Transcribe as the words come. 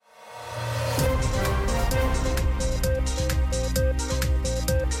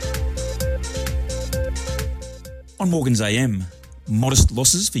On Morgan's AM, modest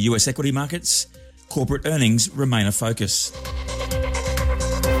losses for US equity markets, corporate earnings remain a focus.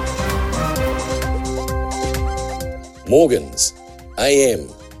 Morgan's AM,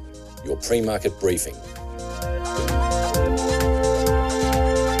 your pre-market briefing.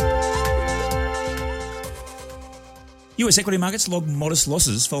 US equity markets logged modest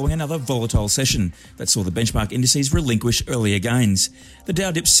losses following another volatile session that saw the benchmark indices relinquish earlier gains. The Dow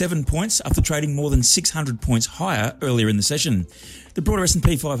dipped 7 points after trading more than 600 points higher earlier in the session. The broader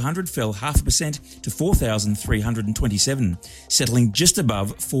S&P 500 fell 0.5% to 4,327, settling just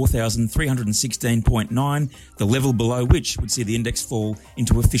above 4,316.9, the level below which would see the index fall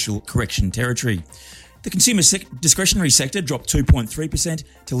into official correction territory. The consumer discretionary sector dropped 2.3%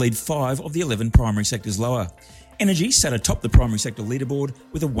 to lead 5 of the 11 primary sectors lower. Energy sat atop the primary sector leaderboard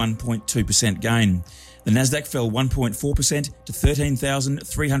with a 1.2% gain. The Nasdaq fell 1.4% to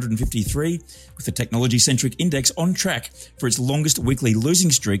 13,353, with the technology-centric index on track for its longest weekly losing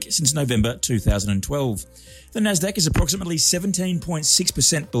streak since November 2012. The Nasdaq is approximately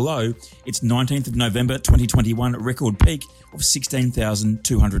 17.6% below its 19th of November 2021 record peak of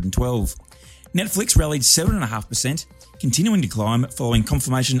 16,212. Netflix rallied 7.5%, continuing to climb following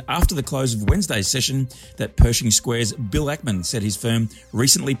confirmation after the close of Wednesday's session that Pershing Square's Bill Ackman said his firm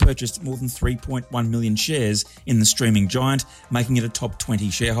recently purchased more than 3.1 million shares in the streaming giant, making it a top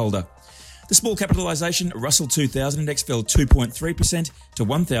 20 shareholder. The small capitalisation Russell 2000 index fell 2.3% to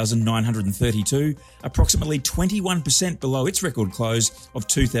 1,932, approximately 21% below its record close of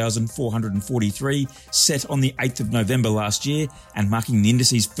 2,443, set on the 8th of November last year and marking the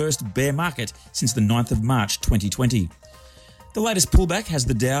indice's first bear market since the 9th of March 2020. The latest pullback has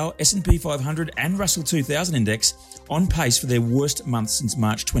the Dow, S&P 500 and Russell 2000 index on pace for their worst month since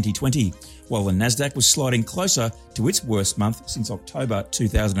March 2020, while the Nasdaq was sliding closer to its worst month since October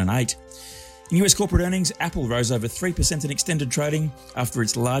 2008. In US corporate earnings, Apple rose over 3% in extended trading after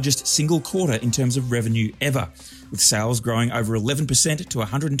its largest single quarter in terms of revenue ever, with sales growing over 11% to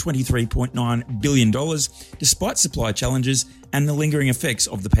 $123.9 billion, despite supply challenges and the lingering effects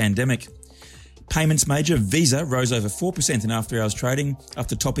of the pandemic. Payments major Visa rose over 4% in after-hours trading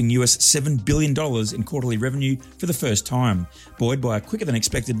after topping US $7 billion in quarterly revenue for the first time, buoyed by a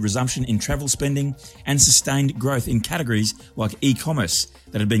quicker-than-expected resumption in travel spending and sustained growth in categories like e-commerce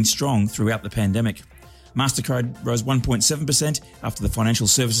that had been strong throughout the pandemic. MasterCard rose 1.7% after the financial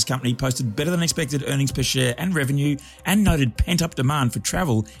services company posted better-than-expected earnings per share and revenue and noted pent-up demand for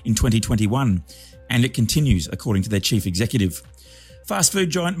travel in 2021, and it continues, according to their chief executive. Fast food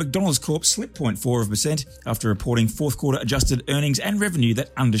giant McDonald's Corp slipped 0.4% after reporting fourth quarter adjusted earnings and revenue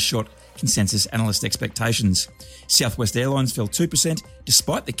that undershot consensus analyst expectations. Southwest Airlines fell 2%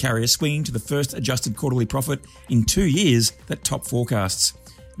 despite the carrier swinging to the first adjusted quarterly profit in 2 years that topped forecasts.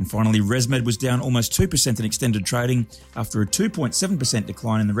 And finally, ResMed was down almost 2% in extended trading after a 2.7%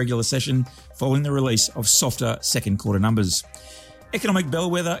 decline in the regular session following the release of softer second quarter numbers. Economic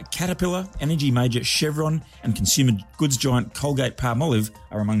bellwether Caterpillar, energy major Chevron, and consumer goods giant Colgate-Palmolive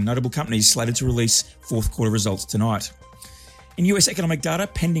are among notable companies slated to release fourth quarter results tonight. In US economic data,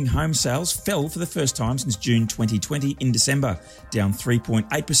 pending home sales fell for the first time since June 2020 in December, down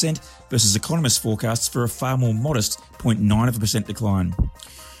 3.8% versus economists' forecasts for a far more modest 0.9% decline.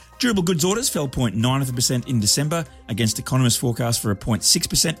 Durable goods orders fell 0.9% in December against economists' forecasts for a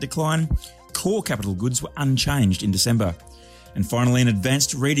 0.6% decline. Core capital goods were unchanged in December. And finally, an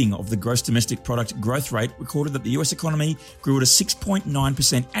advanced reading of the gross domestic product growth rate recorded that the US economy grew at a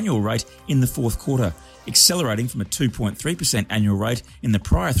 6.9% annual rate in the fourth quarter, accelerating from a 2.3% annual rate in the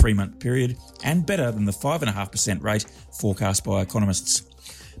prior 3-month period and better than the 5.5% rate forecast by economists.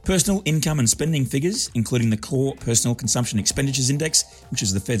 Personal income and spending figures, including the core personal consumption expenditures index, which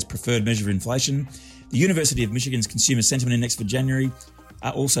is the Fed's preferred measure of inflation, the University of Michigan's Consumer Sentiment Index for January,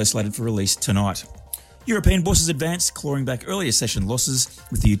 are also slated for release tonight. European bourses advanced, clawing back earlier session losses,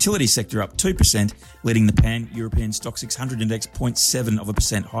 with the utility sector up 2%, leading the Pan-European Stock 600 index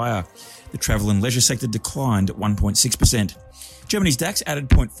 0.7% higher. The travel and leisure sector declined 1.6%. Germany's DAX added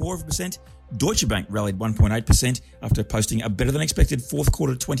 0.4%. Deutsche Bank rallied 1.8% after posting a better-than-expected fourth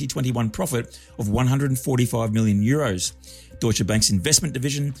quarter 2021 profit of 145 million euros. Deutsche Bank's investment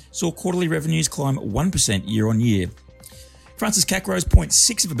division saw quarterly revenues climb 1% year-on-year. France's CAC rose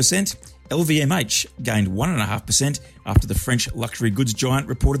 0.6%. LVMH gained 1.5% after the French luxury goods giant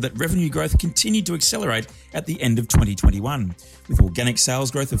reported that revenue growth continued to accelerate at the end of 2021, with organic sales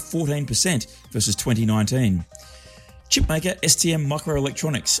growth of 14% versus 2019. Chipmaker STM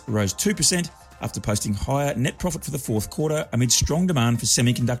Microelectronics rose 2% after posting higher net profit for the fourth quarter amid strong demand for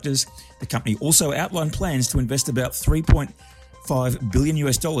semiconductors. The company also outlined plans to invest about $5 billion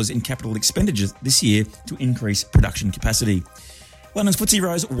in capital expenditures this year to increase production capacity. London's FTSE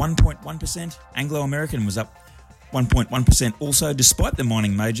rose 1.1%. Anglo American was up 1.1% also, despite the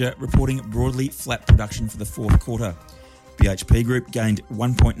mining major reporting broadly flat production for the fourth quarter. BHP Group gained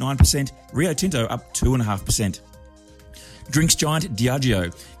 1.9%, Rio Tinto up 2.5%. Drinks giant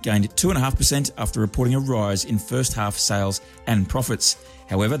Diageo gained 2.5% after reporting a rise in first half sales and profits.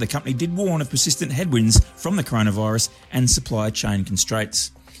 However, the company did warn of persistent headwinds from the coronavirus and supply chain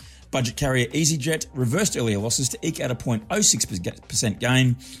constraints. Budget carrier EasyJet reversed earlier losses to eke out a 0.06%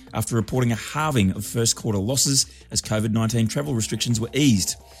 gain after reporting a halving of first quarter losses as COVID-19 travel restrictions were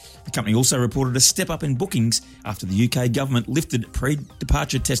eased. The company also reported a step up in bookings after the UK government lifted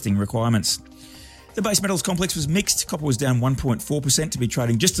pre-departure testing requirements. The base metals complex was mixed. Copper was down 1.4% to be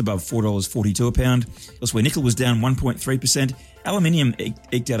trading just above $4.42 a pound. Elsewhere, nickel was down 1.3%. Aluminium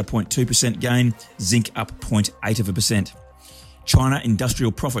eked out a 0.2% gain. Zinc up 0.8%. China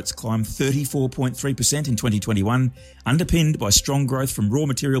industrial profits climbed 34.3% in 2021, underpinned by strong growth from raw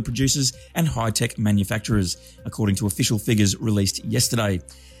material producers and high-tech manufacturers, according to official figures released yesterday.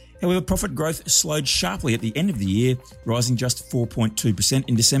 However, profit growth slowed sharply at the end of the year, rising just 4.2%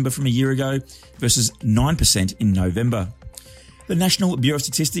 in December from a year ago versus 9% in November. The National Bureau of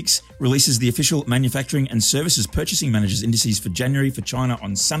Statistics releases the official Manufacturing and Services Purchasing Managers Indices for January for China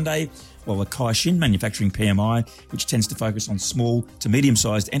on Sunday, while the Caixin Manufacturing PMI, which tends to focus on small to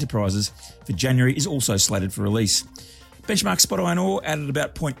medium-sized enterprises, for January is also slated for release. Benchmark spot iron ore added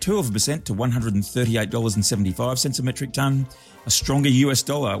about 0.2% to $138.75 a metric tonne. A stronger US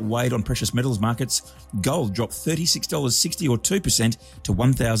dollar weighed on precious metals markets. Gold dropped $36.60 or 2% to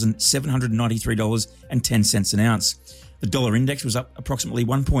 $1,793.10 an ounce. The dollar index was up approximately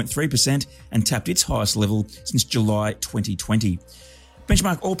 1.3% and tapped its highest level since July 2020.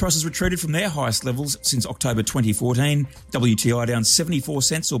 Benchmark oil prices retreated from their highest levels since October 2014. WTI down 74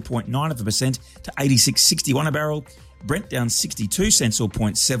 cents or 0.9% to 86.61 a barrel. Brent down 62 cents or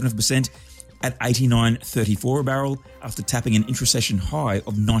 0.7% at 89.34 a barrel after tapping an intra-session high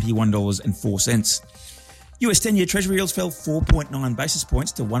of $91.04. US 10-year Treasury yields fell 4.9 basis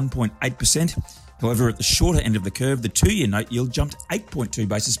points to 1.8%. However, at the shorter end of the curve, the 2-year note yield jumped 8.2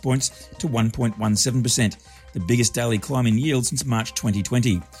 basis points to 1.17%, the biggest daily climb in yield since March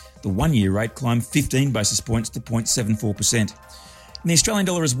 2020. The 1-year rate climbed 15 basis points to 0.74%. And the Australian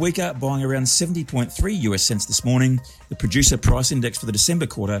dollar is weaker, buying around 70.3 US cents this morning. The producer price index for the December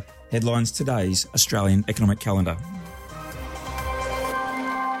quarter headlines today's Australian economic calendar.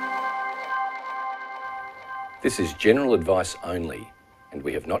 This is general advice only, and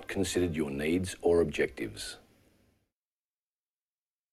we have not considered your needs or objectives.